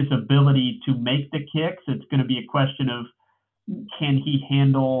or his ability to make the kicks. It's going to be a question of, can he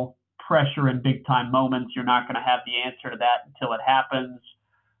handle pressure in big time moments? You're not going to have the answer to that until it happens.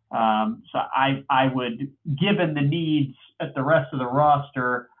 So I would, given the needs at the rest of the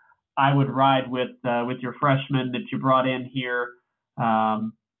roster, I would ride with your freshman that you brought in here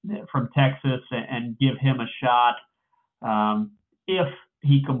from Texas and give him a shot. If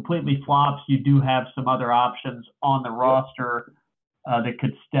he completely flops, you do have some other options on the roster that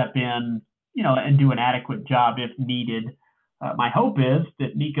could step in, and do an adequate job if needed. My hope is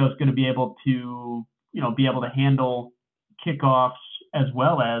that Nico's going to be able to, handle kickoffs as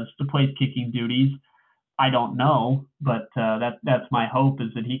well as the place kicking duties. I don't know, but that's my hope,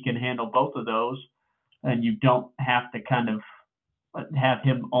 is that he can handle both of those, and you don't have to kind of have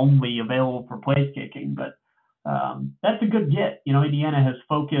him only available for place kicking. But that's a good get. Indiana has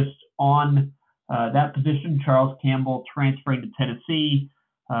focused on that position. Charles Campbell transferring to Tennessee.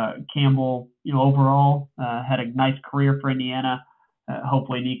 Campbell, overall had a nice career for Indiana.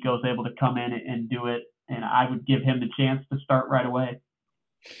 Hopefully Nico's able to come in and do it, and I would give him the chance to start right away.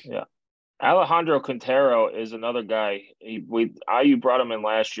 Yeah. Alejandro Quintero is another guy. IU brought him in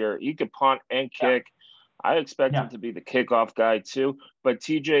last year. He could punt and kick. I expect him to be the kickoff guy too. But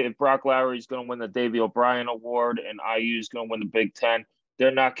TJ, if Brock Lowry is going to win the Davey O'Brien Award and IU is going to win the Big Ten,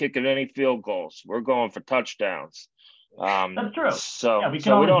 they're not kicking any field goals. We're going for touchdowns. That's true. So we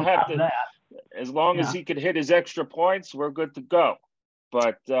don't have to. That. As long as he could hit his extra points, we're good to go.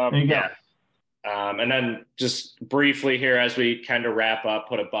 But there you go. And then just briefly here, as we kind of wrap up,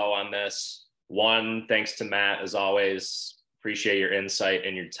 put a bow on this. One, thanks to Matt, as always. Appreciate your insight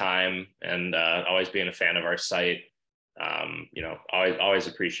and your time, and always being a fan of our site. Always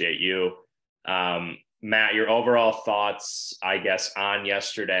appreciate you. Matt, your overall thoughts, I guess, on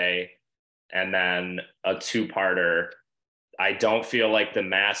yesterday, and then a two-parter. I don't feel like the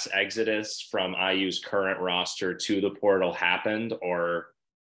mass exodus from IU's current roster to the portal happened, or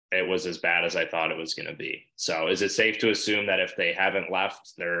it was as bad as I thought it was going to be. So is it safe to assume that if they haven't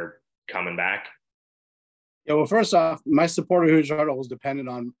left, they're coming back? Yeah, well, first off, my support of Hoosier Huddle was dependent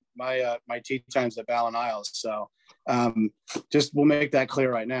on my tee times at Ballin Isles. So just we'll make that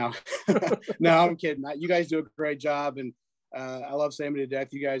clear right now. No, I'm kidding. You guys do a great job, and I love Sammy to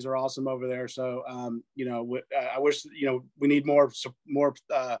death. You guys are awesome over there. So I wish we need more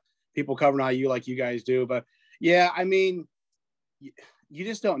people covering IU like you guys do. But yeah, I mean, you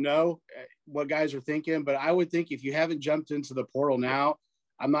just don't know what guys are thinking. But I would think if you haven't jumped into the portal now,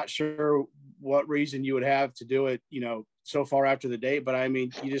 I'm not sure what reason you would have to do it, so far after the date. But I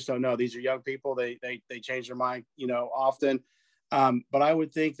mean, you just don't know. These are young people. They change their mind, often. But I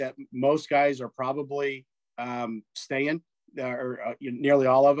would think that most guys are probably staying, or nearly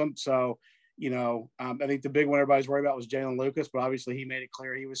all of them. So, I think the big one everybody's worried about was Jalen Lucas, but obviously he made it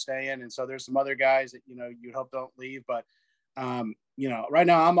clear he was staying. And so there's some other guys that, you hope don't leave. But, right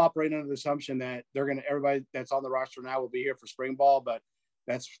now I'm operating under the assumption that everybody that's on the roster now will be here for spring ball, but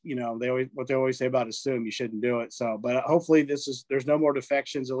that's, what they always say about assume you shouldn't do it. So, but hopefully there's no more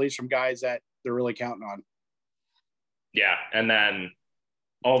defections, at least from guys that they're really counting on. Yeah. And then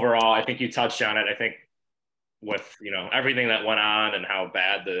overall, I think you touched on it. I think with, everything that went on and how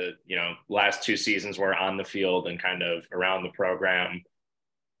bad the, last two seasons were on the field and kind of around the program,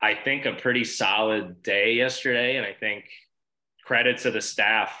 I think a pretty solid day yesterday. And I think credit to the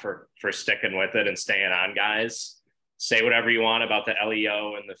staff for sticking with it and staying on, guys. Say whatever you want about the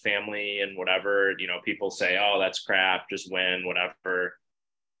LEO and the family and whatever, people say, oh, that's crap, just win, whatever.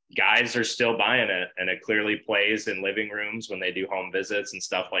 Guys are still buying it, and it clearly plays in living rooms when they do home visits and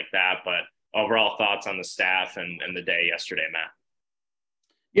stuff like that. But overall thoughts on the staff and the day yesterday, Matt?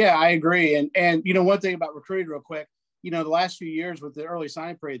 Yeah, I agree. And one thing about recruiting real quick, the last few years with the early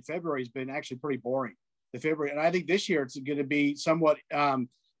signing period, February has been actually pretty boring. And I think this year it's going to be somewhat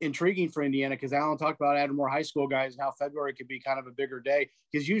intriguing for Indiana, because Alan talked about adding more high school guys and how February could be kind of a bigger day,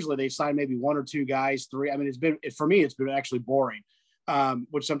 because usually they sign maybe one or two guys, three. I mean, for me, it's been actually boring,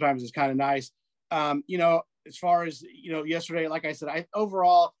 which sometimes is kind of nice. As far as, yesterday, like I said,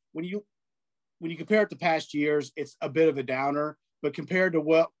 overall, when you compare it to past years, it's a bit of a downer, but compared to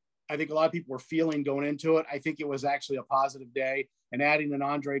what I think a lot of people were feeling going into it, I think it was actually a positive day. And adding an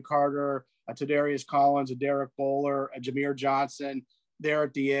Andre Carter, a Tadarius Collins, a Derek Bowler, a Jameer Johnson there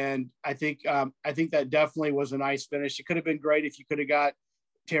at the end, I think that definitely was a nice finish. It could have been great if you could have got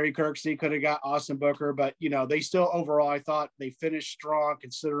Terry Kirksey, could have got Austin Booker, but they still, overall, I thought they finished strong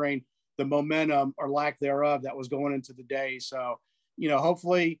considering the momentum or lack thereof that was going into the day. So,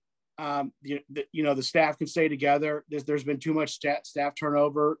 hopefully, the staff can stay together. There's been too much staff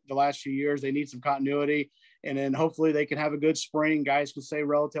turnover the last few years. They need some continuity, and then hopefully they can have a good spring. Guys can stay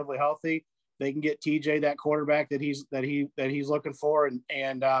relatively healthy. They can get TJ that quarterback that he's looking for,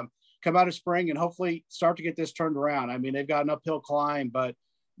 and come out of spring and hopefully start to get this turned around. I mean, they've got an uphill climb, but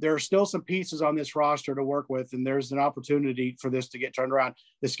there are still some pieces on this roster to work with, and there's an opportunity for this to get turned around.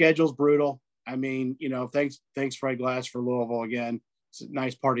 The schedule's brutal. I mean, thanks Fred Glass for Louisville again. It's a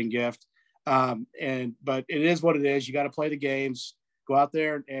nice parting gift. But it is what it is. You got to play the games, go out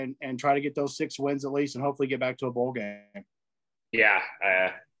there and try to get those 6 wins at least, and hopefully get back to a bowl game. Yeah.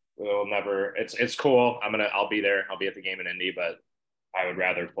 We'll never, it's cool. I'll be there. I'll be at the game in Indy, but I would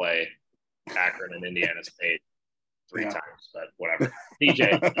rather play Akron and Indiana State 3 times, but whatever.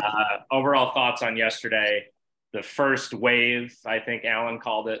 DJ, overall thoughts on yesterday, the first wave, I think Alan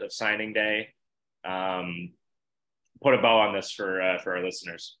called it, of signing day. Put a bow on this for our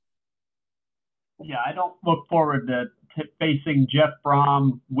listeners. Yeah, I don't look forward to facing Jeff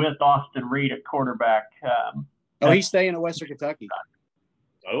Brom with Austin Reed at quarterback. He's staying at Western Kentucky.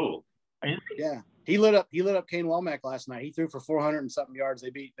 Oh, Yeah. He lit up Kane Womack last night. He threw for 400 and something yards.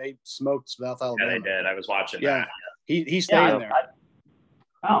 They smoked South Alabama. yeah, they did. I was watching Yeah. that. He stayed in there.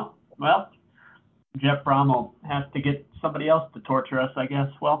 Oh, well, Jeff Brom will have to get somebody else to torture us, I guess.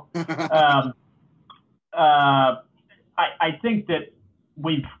 Well, I think that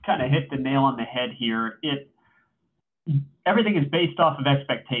we've kind of hit the nail on the head here. Everything is based off of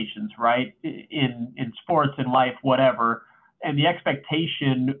expectations, right? In sports, in life, whatever. And the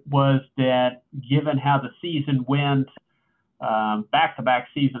expectation was that given how the season went, back-to-back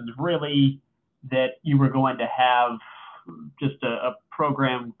seasons, really, that you were going to have just a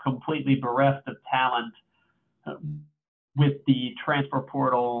program completely bereft of talent with the transfer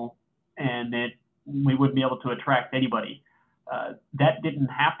portal, and that we wouldn't be able to attract anybody. That didn't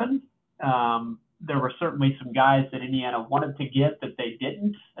happen. There were certainly some guys that Indiana wanted to get that they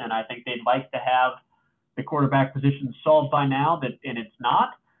didn't, and I think they'd like to have the quarterback position solved by now, and it's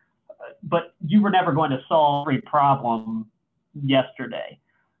not. But you were never going to solve every problem yesterday.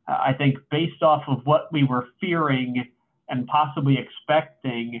 I think based off of what we were fearing and possibly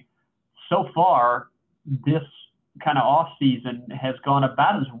expecting, so far, this kind of off season has gone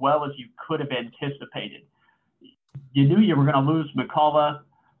about as well as you could have anticipated. You knew you were going to lose McCullough.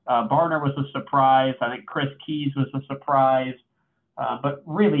 Barner was a surprise. I think Chris Keys was a surprise. But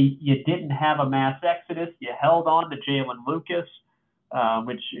really, you didn't have a mass exodus. You held on to Jalen Lucas,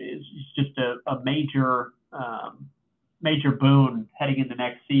 which is just a major boon heading into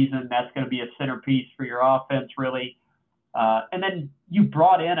next season. That's going to be a centerpiece for your offense, really. And then you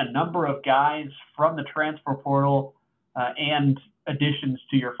brought in a number of guys from the transfer portal and additions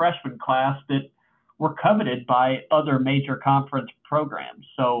to your freshman class that were coveted by other major conference programs.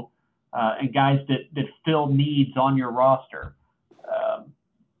 So, and guys that fill needs on your roster.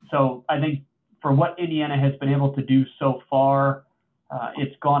 So I think for what Indiana has been able to do so far,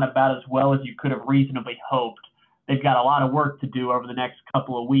 it's gone about as well as you could have reasonably hoped. They've got a lot of work to do over the next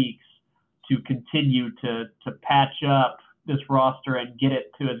couple of weeks to continue to patch up this roster and get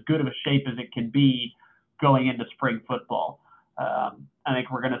it to as good of a shape as it can be going into spring football. I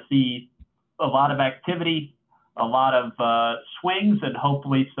think we're going to see a lot of activity, a lot of swings, and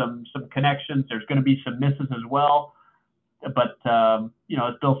hopefully some connections. There's going to be some misses as well. But,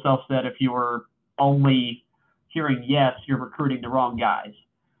 as Bill Self said, if you were only hearing yes, you're recruiting the wrong guys.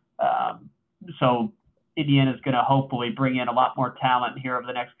 So Indiana is going to hopefully bring in a lot more talent here over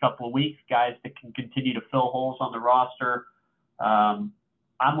the next couple of weeks, guys that can continue to fill holes on the roster.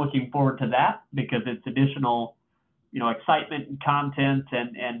 I'm looking forward to that because it's additional, excitement and content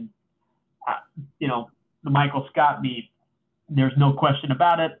and the Michael Scott meet. There's no question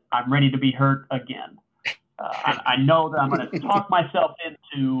about it. I'm ready to be hurt again. I know that I'm going to talk myself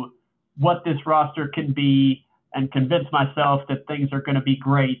into what this roster can be and convince myself that things are going to be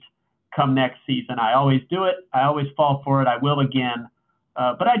great come next season. I always do it. I always fall for it. I will again.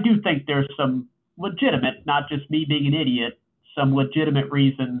 But I do think there's some legitimate, not just me being an idiot, some legitimate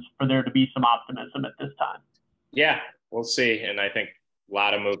reasons for there to be some optimism at this time. Yeah, we'll see. And I think a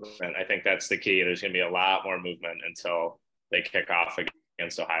lot of movement. I think that's the key. There's going to be a lot more movement until they kick off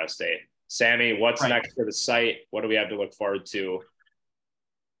against Ohio State. Sammy, what's next for the site? What do we have to look forward to?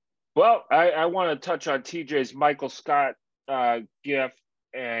 Well, I want to touch on TJ's Michael Scott gif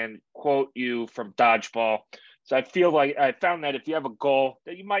and quote you from Dodgeball. So I feel like I found that if you have a goal,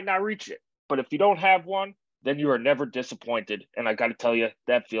 that you might not reach it. But if you don't have one, then you are never disappointed. And I got to tell you,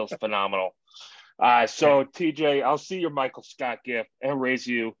 that feels phenomenal. So TJ, I'll see your Michael Scott gif and raise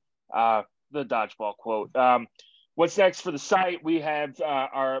you the Dodgeball quote. What's next for the site? We have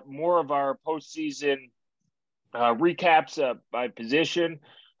more of our postseason recaps by position.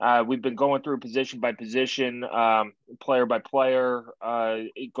 We've been going through position by position, player by player,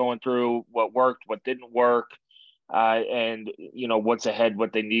 going through what worked, what didn't work, and what's ahead,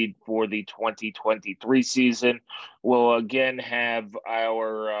 what they need for the 2023 season. We'll again have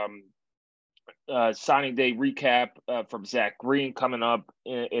our signing day recap from Zach Green coming up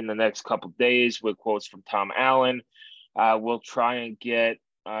in the next couple of days with quotes from Tom Allen. We'll try and get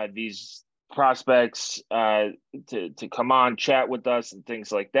these prospects to come on, chat with us and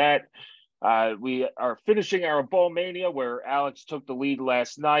things like that. We are finishing our Bowl Mania where Alex took the lead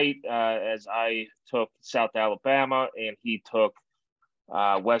last night as I took South Alabama and he took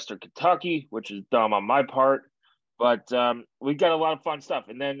Western Kentucky, which is dumb on my part. But we got a lot of fun stuff.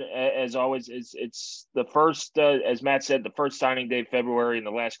 And then, as always, it's the first, as Matt said, the first signing day, February, in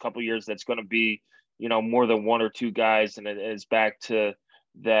the last couple of years, that's going to be, more than one or two guys. And it's back to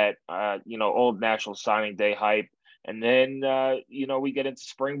that, old National Signing Day hype. And then, we get into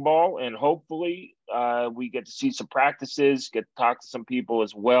spring ball, and hopefully we get to see some practices, get to talk to some people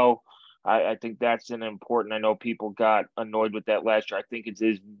as well. I think that's an important. I know people got annoyed with that last year. I think it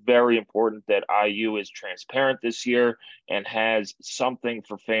is very important that IU is transparent this year and has something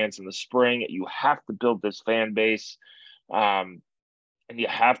for fans in the spring. You have to build this fan base, and you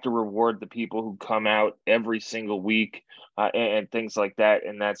have to reward the people who come out every single week and things like that.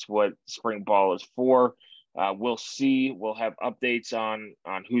 And that's what spring ball is for. We'll see. We'll have updates on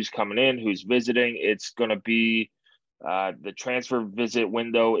who's coming in, who's visiting. It's going to be the transfer visit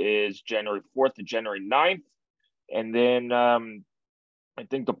window is January 4th to January 9th. And then I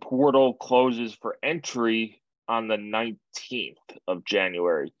think the portal closes for entry on the 19th of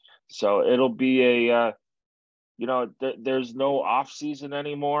January. So it'll be there's no off season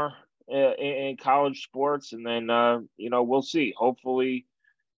anymore in college sports. And then, we'll see. Hopefully,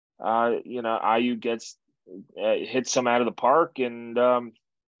 IU gets hits some out of the park, and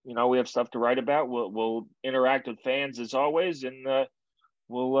we have stuff to write about. We'll interact with fans as always, and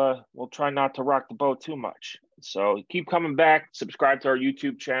we'll try not to rock the boat too much. So keep coming back. Subscribe to our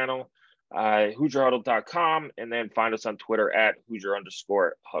YouTube channel, HoosierHuddle.com, and then find us on Twitter at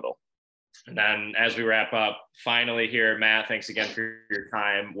Hoosier_Huddle. And then as we wrap up, finally here, Matt, thanks again for your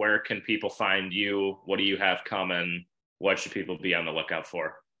time. Where can people find you? What do you have coming? What should people be on the lookout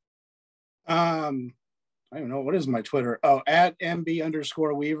for? I don't know. What is my Twitter? Oh, at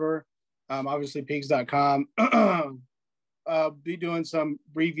MB_Weaver. Obviously Peaks.com. Be doing some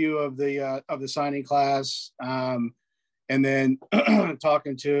review of the signing class. And then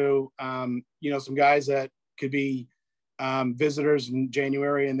talking to, some guys that could be visitors in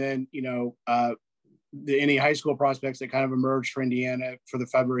January. And then, any high school prospects that kind of emerged for Indiana for the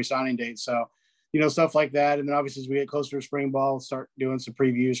February signing date. So, stuff like that. And then obviously as we get closer to spring ball, start doing some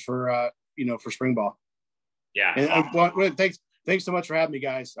previews for spring ball. Yeah. And thanks so much for having me,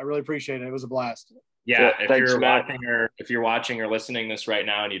 guys. I really appreciate it. It was a blast. Yeah. If you're watching or listening this right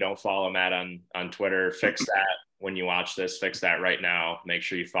now and you don't follow Matt on Twitter, fix that when you watch this, fix that right now. Make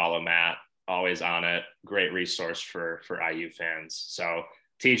sure you follow Matt, always on it. Great resource for IU fans. So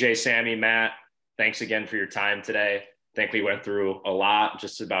TJ, Sammy, Matt, thanks again for your time today. I think we went through a lot,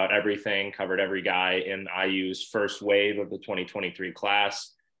 just about everything, covered every guy in IU's first wave of the 2023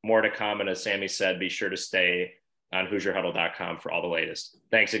 class. More to come. And as Sammy said, be sure to stay on HoosierHuddle.com for all the latest.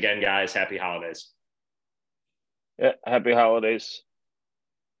 Thanks again, guys. Happy holidays. Yeah, happy holidays.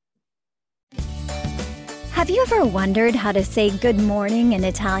 Have you ever wondered how to say good morning in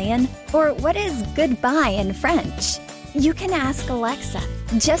Italian? Or what is goodbye in French? You can ask Alexa.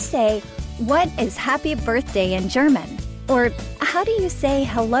 Just say, what is happy birthday in German? Or how do you say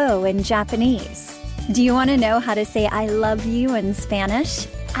hello in Japanese? Do you want to know how to say I love you in Spanish?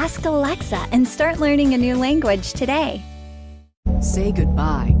 Ask Alexa and start learning a new language today. Say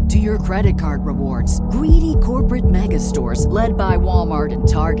goodbye to your credit card rewards. Greedy corporate mega stores, led by Walmart and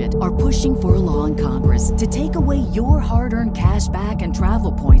Target, are pushing for a law in Congress to take away your hard-earned cash back and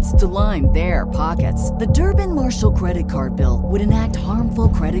travel points to line their pockets. The Durbin-Marshall credit card bill would enact harmful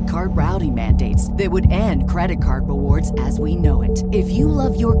credit card routing mandates that would end credit card rewards as we know it. If you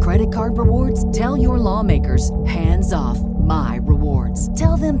love your credit card rewards, tell your lawmakers, hands off my rewards.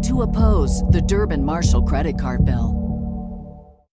 Tell them to oppose the Durbin-Marshall credit card bill.